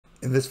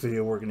In this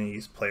video, we're going to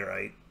use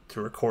Playwright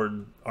to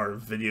record our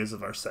videos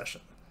of our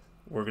session.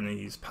 We're going to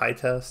use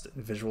Pytest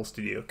and Visual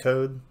Studio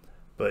Code,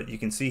 but you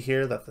can see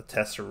here that the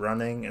tests are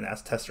running, and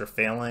as tests are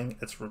failing,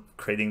 it's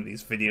creating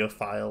these video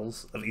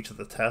files of each of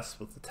the tests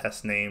with the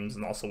test names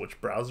and also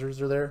which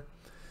browsers are there.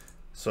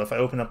 So if I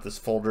open up this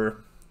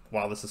folder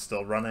while this is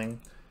still running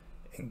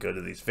and go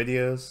to these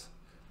videos,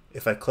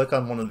 if I click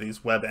on one of these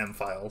WebM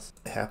files,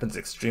 it happens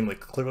extremely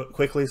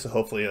quickly, so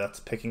hopefully that's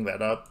picking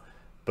that up.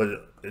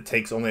 But it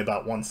takes only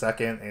about 1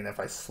 second, and if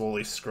I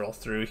slowly scroll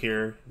through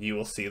here, you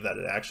will see that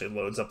it actually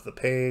loads up the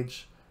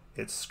page,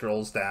 it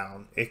scrolls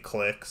down, it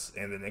clicks,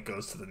 and then it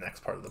goes to the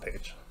next part of the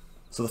page.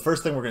 So the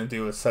first thing we're going to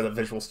do is set up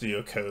Visual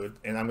Studio Code,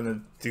 and I'm going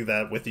to do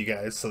that with you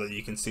guys so that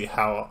you can see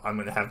how I'm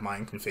going to have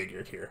mine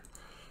configured here.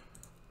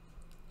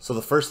 So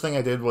the first thing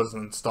I did was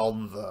install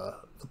the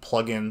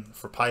plugin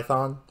for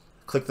Python.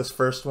 Click this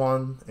first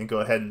one and go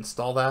ahead and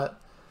install that.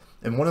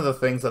 And one of the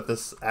things that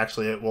this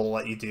actually will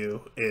let you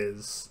do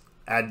is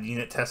add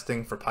unit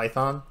testing for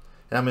Python,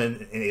 and I'm going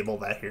to enable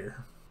that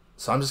here.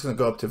 So I'm just going to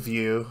go up to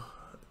View,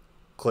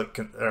 click,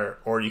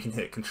 or you can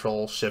hit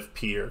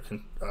Control-Shift-P or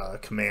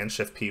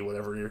Command-Shift-P,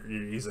 whatever you're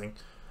using.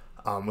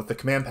 With the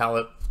command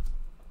palette,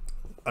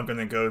 I'm going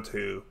to go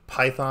to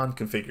Python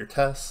Configure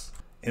Tests,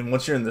 and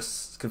once you're in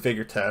this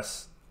Configure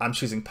Tests, I'm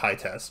choosing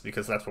Pytest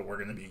because that's what we're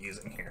going to be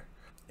using here.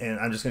 And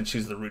I'm just going to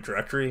choose the root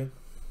directory.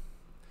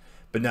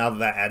 But now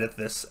that I added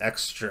this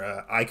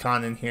extra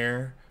icon in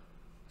here,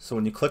 so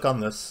when you click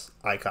on this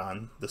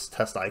icon, this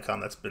test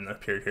icon that's been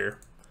appeared here,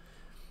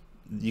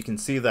 you can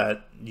see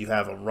that you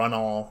have a run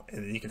all,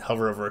 and then you can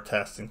hover over a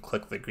test and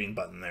click the green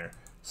button there.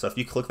 So if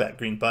you click that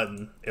green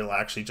button, it'll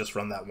actually just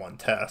run that one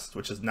test,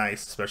 which is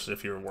nice, especially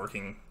if you're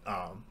working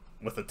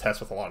with a test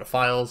with a lot of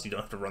files. You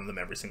don't have to run them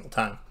every single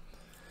time.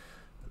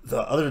 The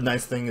other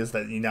nice thing is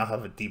that you now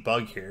have a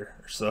debug here.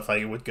 So if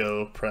I would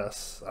go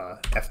press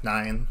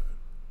F9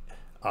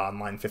 on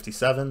line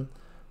 57,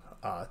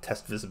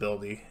 test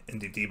visibility,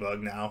 and do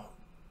debug now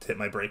to hit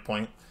my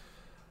breakpoint,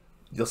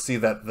 you'll see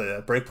that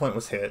the breakpoint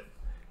was hit.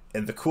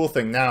 And the cool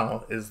thing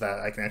now is that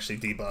I can actually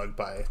debug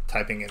by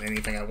typing in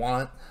anything I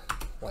want,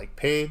 like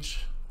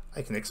page.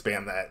 I can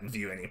expand that and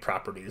view any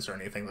properties or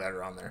anything that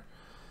are on there.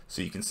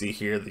 So you can see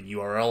here the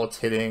URL it's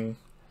hitting.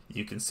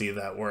 You can see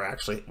that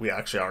we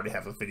actually already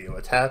have a video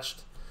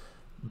attached,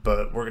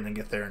 but we're going to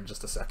get there in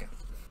just a second.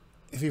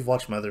 If you've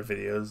watched my other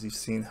videos, you've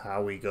seen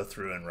how we go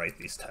through and write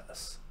these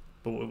tests.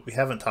 But what we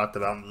haven't talked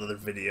about in the other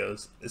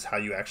videos is how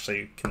you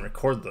actually can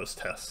record those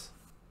tests.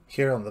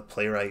 Here on the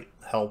Playwright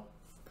help,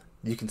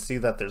 you can see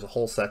that there's a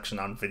whole section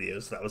on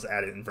videos that was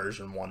added in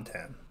version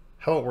 1.10.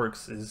 How it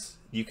works is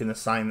you can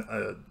assign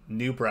a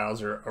new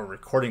browser or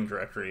recording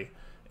directory,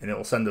 and it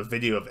will send a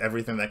video of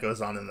everything that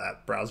goes on in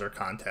that browser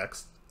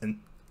context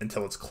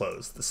until it's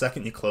closed. The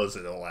second you close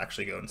it, it'll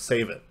actually go and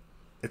save it.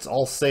 It's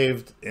all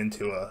saved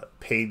into a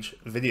page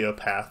video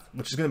path,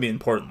 which is going to be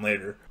important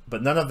later.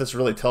 But none of this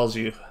really tells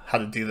you how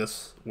to do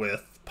this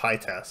with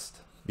Pytest.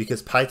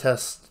 Because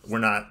Pytest, we're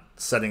not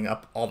setting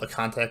up all the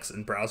context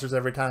in browsers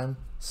every time.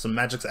 Some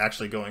magic's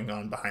actually going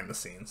on behind the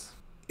scenes.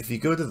 If you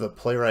go to the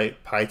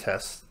Playwright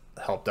Pytest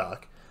help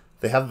doc,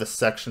 they have this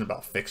section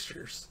about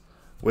fixtures,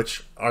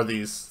 which are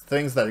these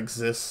things that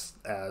exist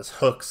as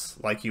hooks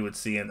like you would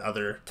see in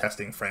other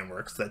testing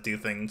frameworks that do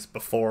things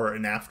before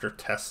and after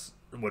tests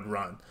would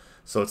run.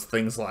 So it's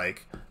things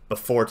like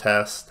before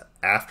test,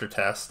 after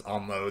test,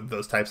 on load,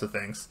 those types of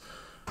things.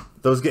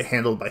 Those get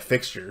handled by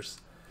fixtures.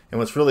 And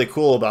what's really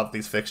cool about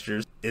these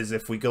fixtures is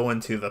if we go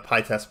into the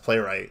Pytest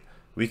Playwright,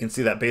 we can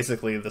see that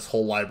basically this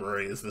whole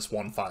library is this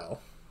one file.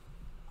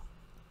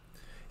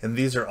 And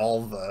these are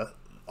all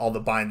the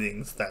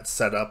bindings that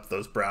set up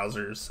those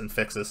browsers and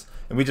fixes,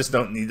 and we just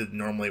don't need to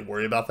normally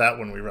worry about that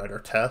when we write our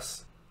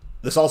tests.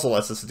 This also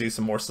lets us do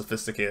some more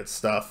sophisticated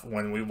stuff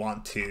when we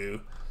want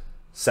to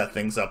set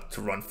things up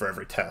to run for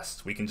every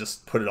test. We can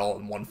just put it all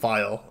in one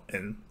file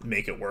and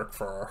make it work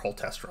for our whole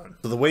test run.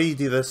 So the way you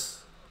do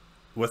this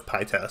with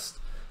Pytest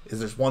is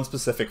there's one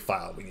specific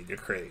file we need to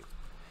create.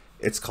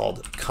 It's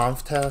called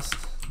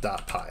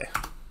Conftest.py.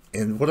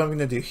 And what I'm going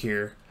to do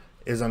here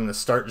is I'm going to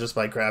start just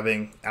by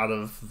grabbing out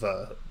of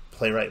the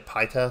Playwright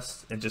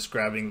Pytest and just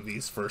grabbing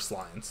these first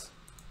lines.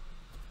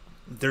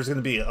 There's going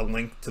to be a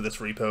link to this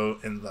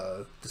repo in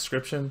the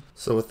description.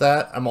 So with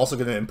that, I'm also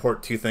going to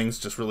import two things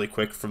just really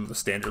quick from the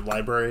standard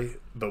library,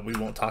 but we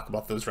won't talk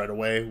about those right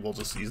away. We'll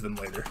just use them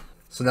later.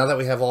 So now that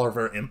we have all of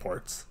our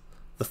imports,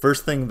 the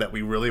first thing that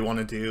we really want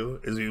to do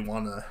is we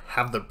want to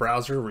have the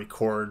browser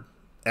record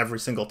every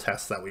single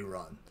test that we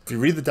run. If you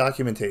read the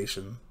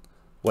documentation,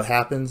 what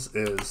happens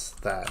is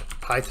that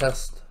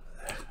Pytest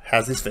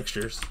has these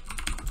fixtures,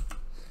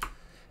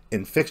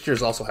 and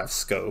fixtures also have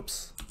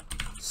scopes.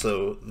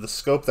 So the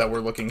scope that we're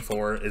looking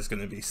for is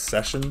going to be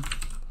session,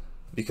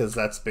 because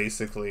that's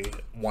basically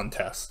one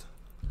test.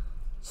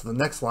 So the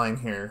next line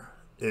here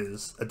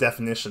is a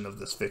definition of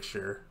this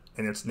fixture,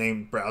 and it's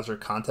named browser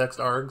context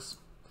args.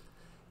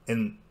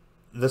 And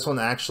this one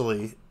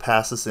actually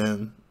passes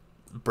in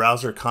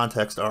browser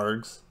context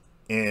args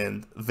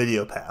and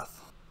video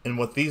path. And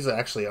what these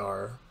actually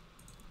are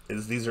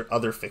is these are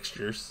other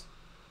fixtures.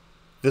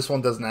 This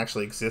one doesn't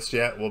actually exist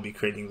yet. We'll be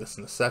creating this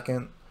in a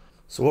second.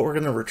 So what we're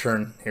going to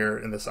return here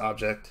in this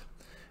object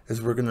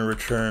is we're going to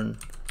return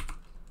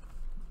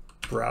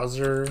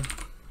browser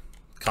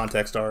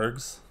context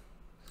args,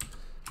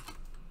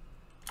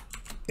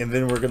 and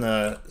then we're going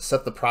to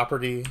set the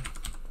property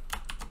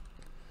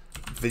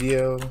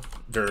video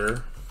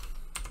dir,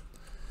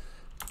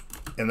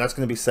 and that's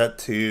going to be set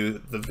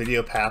to the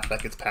video path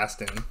that gets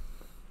passed in.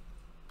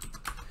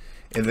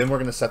 And then we're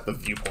going to set the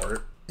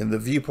viewport, and the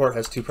viewport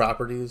has two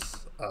properties: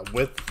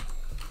 width,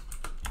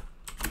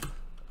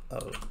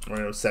 we're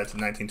going to set to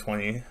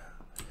 1920,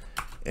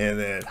 and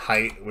then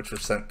height, which we're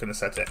going to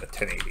set to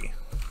 1080.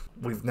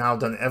 We've now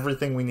done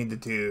everything we need to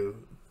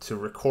do to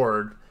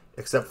record,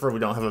 except for we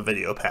don't have a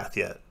video path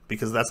yet,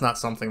 because that's not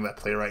something that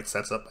Playwright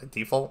sets up by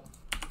default.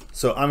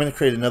 So I'm going to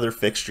create another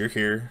fixture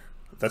here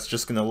that's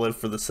just going to live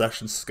for the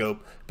session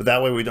scope, but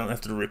that way we don't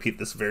have to repeat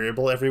this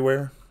variable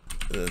everywhere.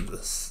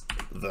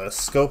 The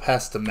scope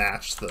has to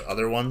match the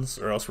other ones,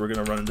 or else we're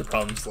going to run into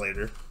problems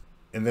later.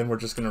 And then we're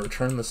just going to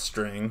return the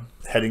string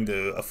heading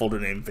to a folder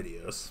named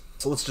videos.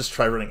 So let's just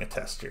try running a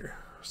test here.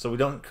 So we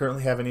don't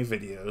currently have any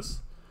videos.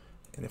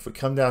 And if we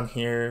come down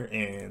here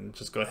and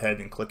just go ahead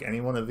and click any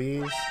one of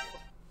these,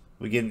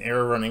 we get an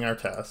error running our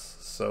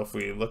tests. So if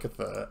we look at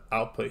the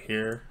output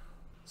here,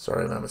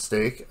 sorry, my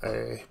mistake,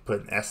 I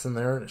put an S in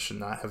there and it should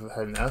not have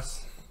had an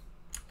S.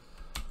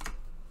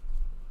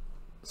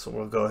 So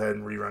we'll go ahead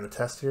and rerun a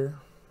test here.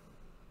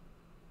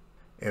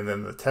 And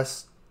then the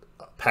test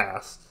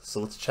passed. So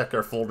let's check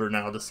our folder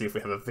now to see if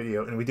we have a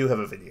video, and we do have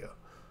a video.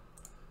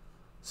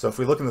 So if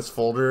we look in this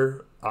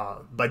folder,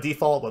 by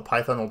default what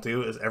Python will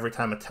do is every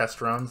time a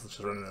test runs, let's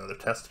just run another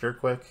test here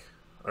quick,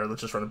 or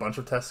let's just run a bunch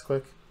of tests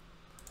quick.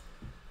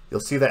 You'll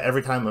see that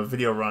every time a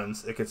video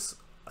runs, it gets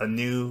a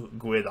new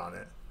GUID on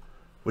it,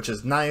 which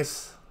is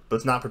nice, but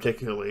it's not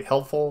particularly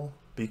helpful,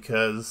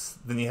 because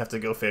then you have to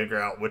go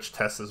figure out which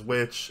test is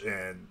which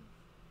and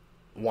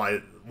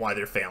why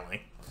they're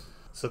failing.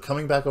 So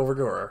coming back over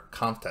to our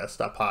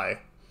Conftest.py,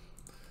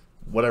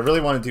 what I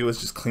really want to do is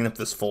just clean up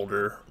this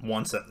folder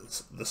once at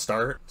the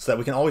start, so that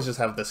we can always just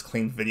have this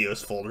clean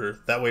videos folder.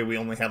 That way we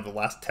only have the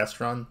last test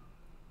run,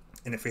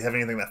 and if we have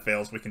anything that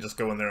fails, we can just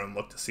go in there and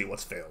look to see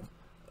what's failed.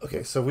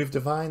 Okay, so we've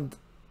defined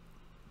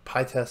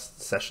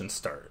Pytest session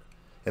start,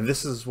 and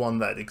this is one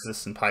that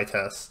exists in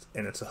Pytest,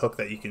 and it's a hook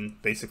that you can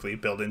basically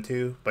build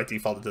into. By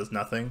default it does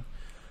nothing,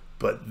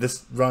 but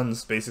this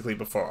runs basically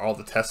before all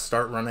the tests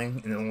start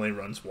running, and it only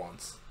runs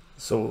once.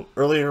 So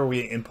earlier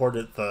we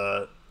imported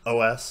the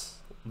OS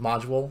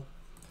module,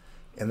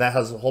 and that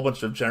has a whole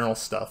bunch of general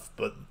stuff,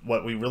 but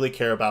what we really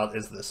care about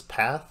is this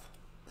path.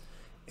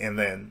 And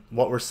then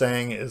what we're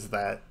saying is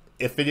that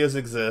if videos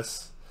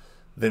exist,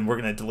 then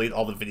we're going to delete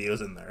all the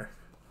videos in there.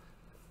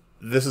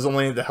 This is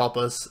only to help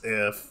us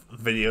if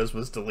videos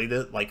was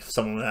deleted, like if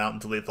someone went out and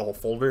deleted the whole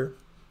folder,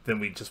 then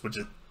we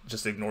would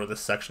just ignore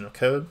this section of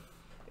code.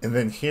 And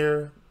then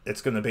here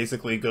it's going to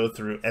basically go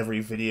through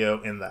every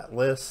video in that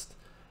list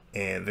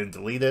and then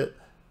delete it.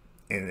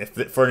 And if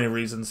for any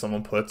reason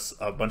someone puts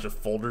a bunch of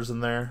folders in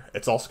there,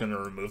 it's also going to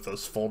remove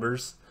those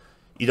folders.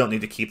 You don't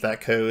need to keep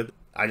that code.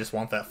 I just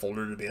want that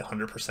folder to be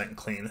 100%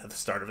 clean at the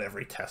start of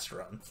every test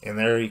run. And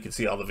there you can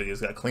see all the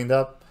videos got cleaned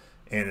up,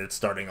 and it's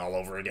starting all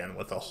over again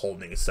with a whole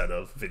new set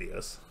of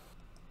videos.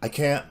 I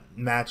can't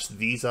match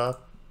these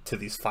up to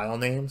these file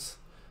names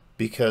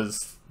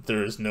because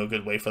there is no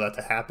good way for that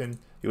to happen.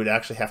 You would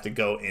actually have to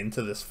go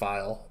into this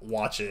file,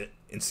 watch it,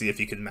 and see if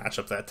you can match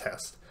up that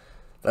test.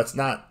 That's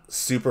not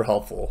super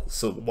helpful.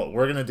 So what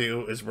we're going to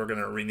do is we're going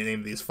to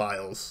rename these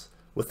files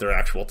with their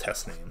actual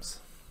test names.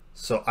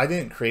 So I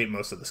didn't create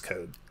most of this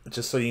code,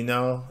 just so you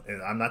know,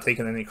 and I'm not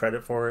taking any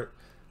credit for it.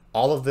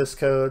 All of this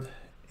code,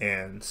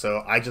 and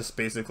so I just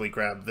basically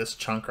grabbed this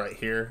chunk right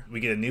here.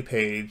 We get a new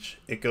page,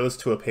 it goes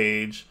to a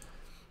page,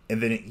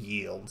 and then it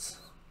yields.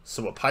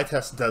 So what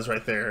Pytest does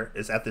right there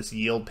is at this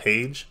yield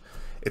page,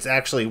 it's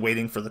actually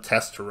waiting for the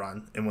test to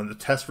run, and when the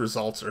test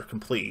results are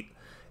complete,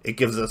 it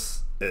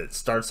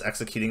starts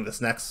executing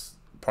this next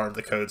part of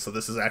the code. So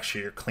this is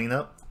actually your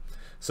cleanup.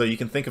 So you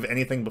can think of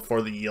anything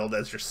before the yield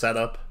as your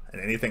setup, and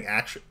anything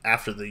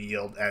after the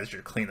yield as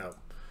your cleanup.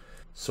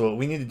 So what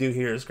we need to do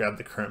here is grab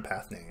the current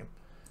path name.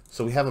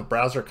 So we have a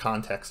browser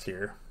context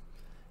here,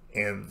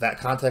 and that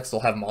context will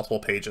have multiple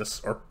pages,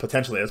 or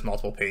potentially has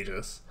multiple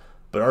pages,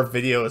 but our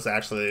video is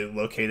actually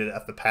located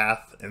at the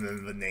path and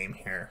then the name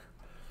here.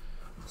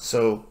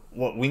 So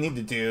what we need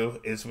to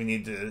do is we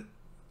need to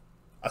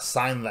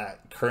assign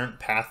that current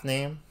path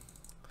name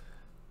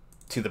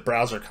to the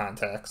browser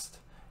context,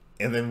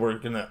 and then we're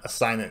going to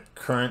assign it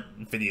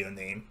current video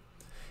name.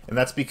 And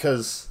that's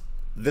because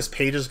this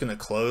page is going to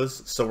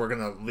close, so we're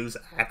going to lose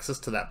access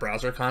to that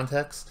browser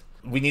context.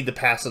 We need to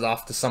pass it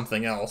off to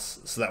something else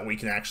so that we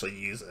can actually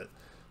use it.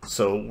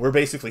 So we're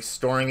basically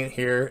storing it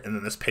here, and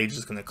then this page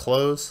is going to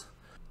close.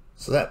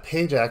 So that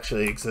page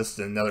actually exists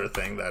in another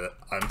thing that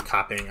I'm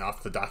copying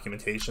off the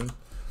documentation,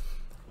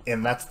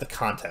 and that's the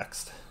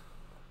context.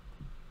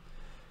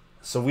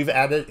 So we've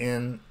added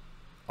in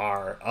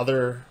our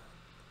other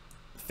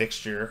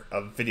fixture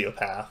of video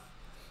path.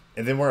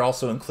 And then we're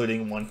also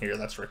including one here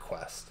that's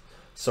request.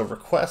 So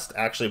request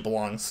actually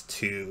belongs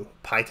to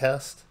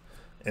Pytest,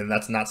 and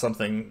that's not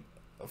something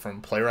from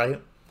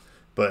Playwright,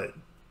 but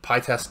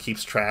Pytest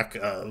keeps track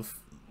of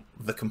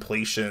the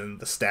completion,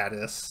 the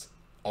status,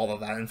 all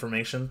of that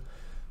information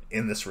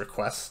in this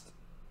request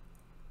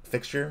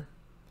fixture.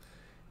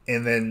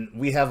 And then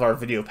we have our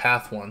video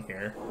path one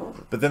here,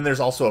 but then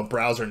there's also a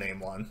browser name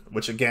one,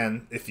 which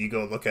again, if you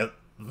go look at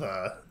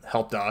the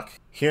help doc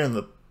here in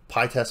the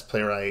Pytest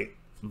Playwright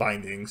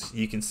bindings,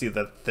 you can see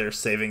that they're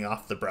saving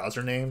off the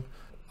browser name.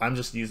 I'm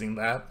just using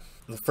that.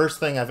 The first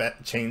thing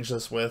I've changed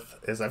this with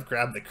is I've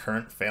grabbed the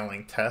current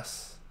failing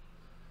tests,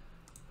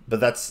 but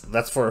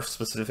that's for a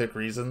specific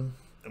reason.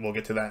 We'll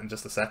get to that in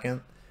just a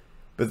second.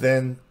 But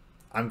then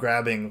I'm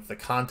grabbing the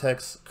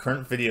context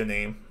current video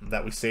name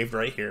that we saved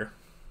right here,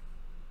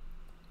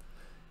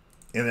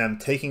 and then I'm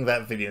taking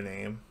that video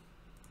name,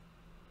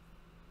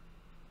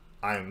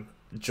 I'm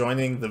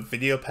joining the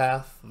video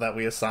path that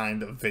we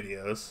assigned of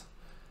videos,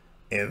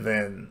 and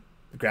then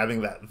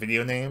grabbing that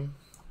video name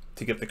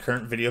to get the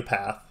current video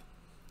path,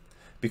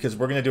 because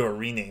we're going to do a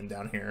rename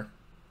down here,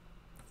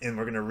 and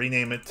we're going to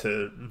rename it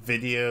to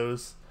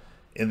videos,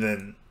 and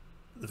then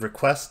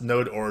request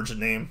node origin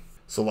name.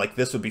 So like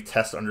this would be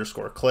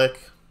test_click,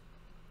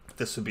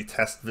 this would be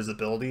test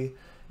visibility,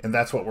 and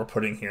that's what we're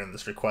putting here in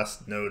this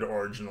request node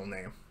original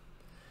name.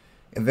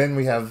 And then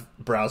we have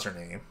browser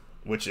name,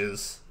 which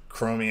is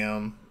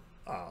Chromium,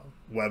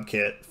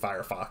 WebKit,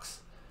 Firefox.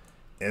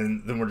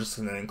 And then we're just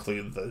going to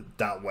include the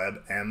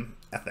 .webm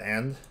at the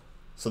end.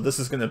 So this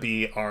is going to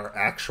be our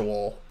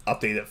actual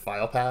updated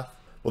file path.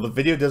 Well, the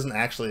video doesn't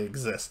actually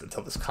exist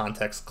until this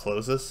context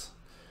closes.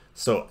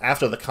 So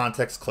after the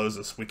context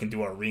closes, we can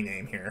do our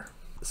rename here.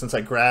 Since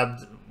I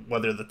grabbed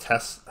whether the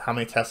tests, how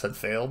many tests had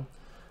failed,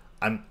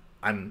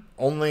 I'm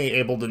only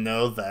able to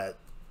know that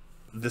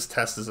this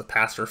test is a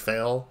pass or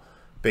fail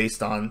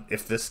based on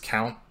if this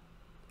count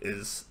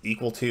is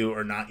equal to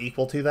or not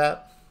equal to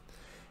that.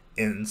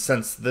 And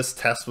since this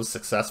test was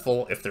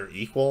successful, if they're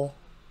equal,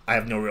 I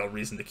have no real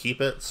reason to keep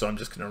it, so I'm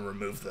just going to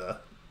remove the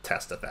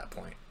test at that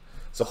point.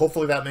 So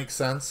hopefully that makes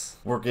sense.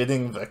 We're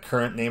getting the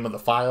current name of the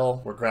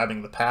file, we're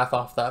grabbing the path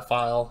off that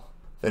file,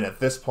 then at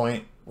this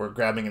point we're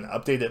grabbing an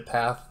updated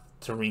path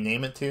to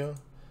rename it to,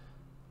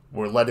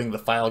 we're letting the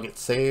file get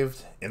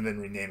saved, and then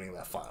renaming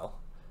that file.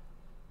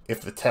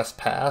 If the test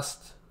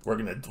passed, we're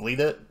going to delete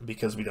it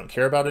because we don't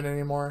care about it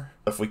anymore.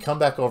 If we come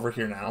back over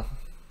here now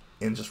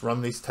and just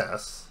run these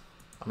tests,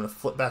 I'm going to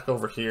flip back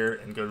over here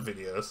and go to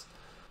videos.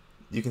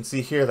 You can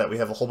see here that we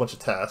have a whole bunch of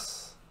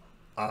tests.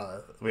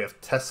 We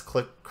have test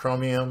click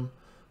Chromium,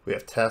 we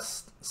have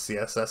test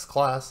CSS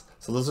class.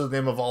 So those are the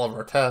name of all of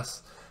our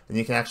tests, and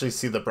you can actually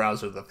see the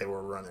browser that they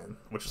were running,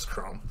 which is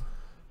Chrome.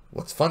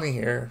 What's funny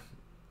here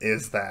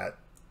is that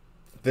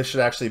this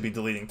should actually be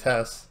deleting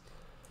tests,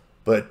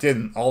 but it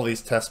didn't. All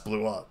these tests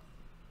blew up.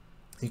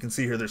 You can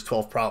see here there's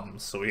 12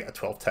 problems, so we got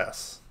 12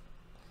 tests.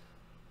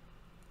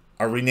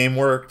 Our rename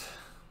worked,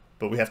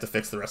 but we have to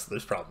fix the rest of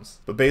those problems.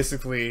 But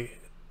basically,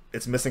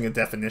 it's missing a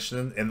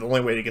definition, and the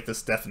only way to get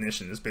this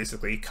definition is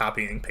basically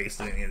copying and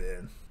pasting it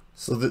in.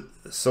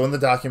 So in the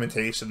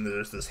documentation,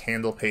 there's this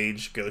handle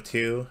page go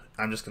to.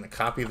 I'm just going to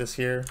copy this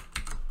here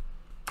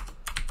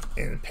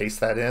and paste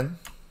that in.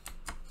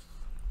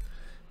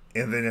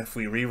 And then if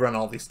we rerun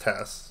all these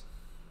tests,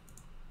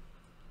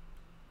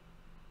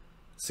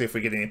 see if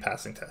we get any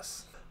passing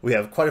tests. We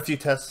have quite a few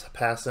tests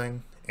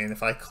passing, and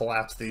if I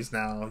collapse these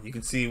now, you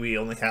can see we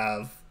only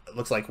have, it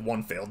looks like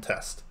one failed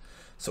test.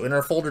 So in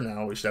our folder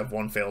now, we should have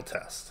one failed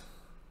test.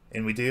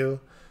 And we do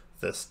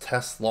this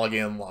test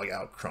login,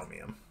 logout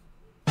Chromium.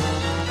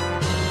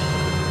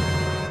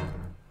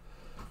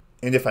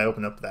 And if I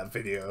open up that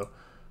video,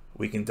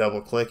 we can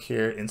double click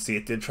here and see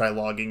it did try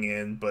logging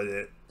in, but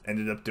it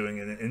ended up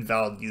doing an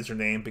invalid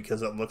username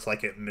because it looks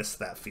like it missed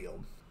that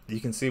field. You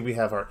can see we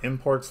have our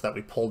imports that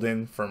we pulled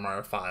in from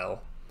our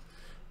file.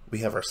 We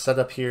have our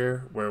setup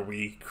here where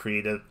we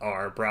created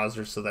our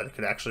browser so that it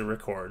could actually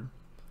record.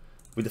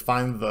 We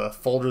defined the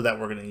folder that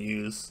we're going to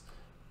use,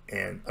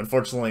 and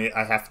unfortunately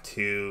I have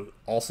to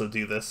also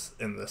do this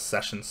in the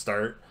session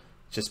start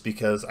just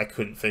because I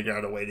couldn't figure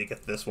out a way to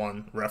get this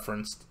one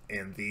referenced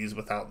in these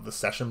without the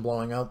session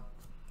blowing up.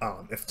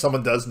 If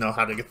someone does know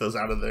how to get those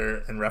out of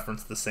there and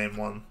reference the same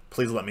one,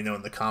 please let me know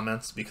in the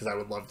comments because I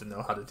would love to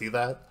know how to do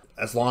that.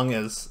 As long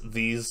as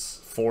these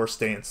 4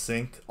 stay in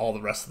sync, all the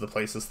rest of the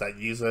places that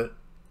use it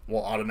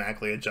will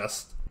automatically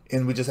adjust.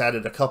 And we just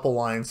added a couple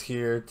lines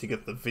here to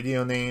get the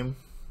video name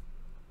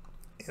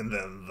and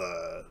then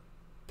the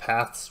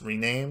paths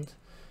renamed.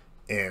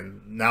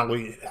 And now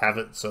we have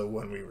it so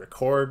when we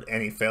record,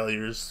 any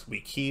failures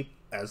we keep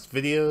as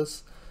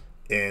videos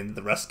and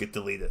the rest get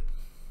deleted.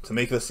 To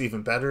make this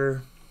even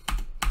better,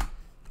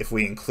 if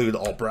we include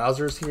all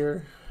browsers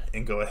here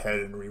and go ahead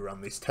and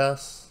rerun these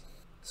tests.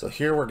 So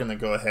here we're going to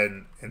go ahead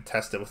and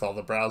test it with all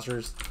the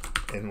browsers,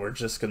 and we're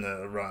just going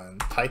to run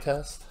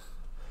Pytest,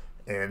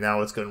 and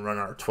now it's going to run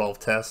our 12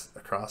 tests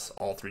across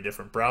all 3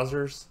 different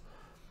browsers.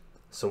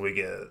 So we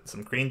get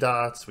some green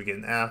dots, we get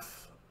an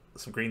F,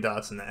 some green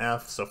dots in the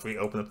F. So if we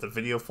open up the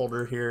video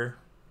folder here,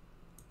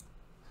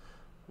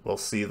 we'll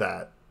see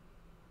that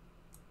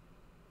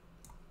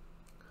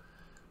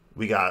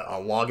we got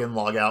a login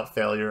logout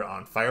failure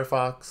on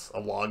Firefox,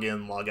 a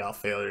login logout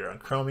failure on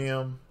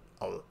Chromium,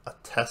 a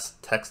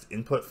test text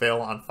input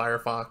fail on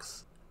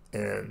Firefox,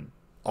 and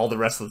all the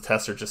rest of the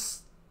tests are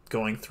just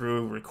going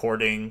through,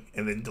 recording,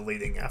 and then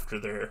deleting after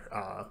they're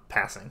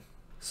passing.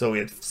 So we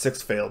had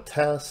 6 failed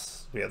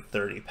tests, we had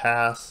 30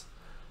 pass,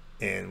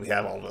 and we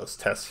have all those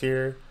tests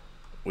here.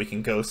 We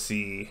can go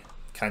see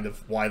kind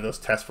of why those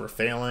tests were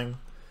failing,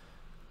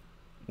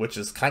 which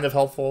is kind of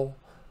helpful.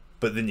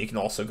 But then you can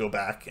also go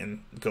back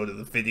and go to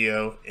the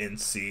video and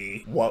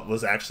see what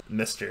was actually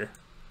missed here.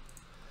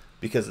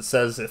 Because it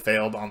says it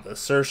failed on the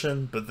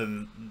assertion, but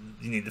then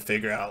you need to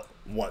figure out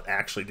what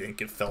actually didn't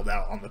get filled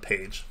out on the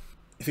page.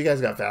 If you guys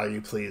got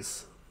value,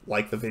 please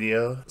like the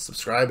video,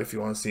 subscribe if you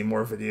want to see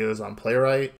more videos on Playwright,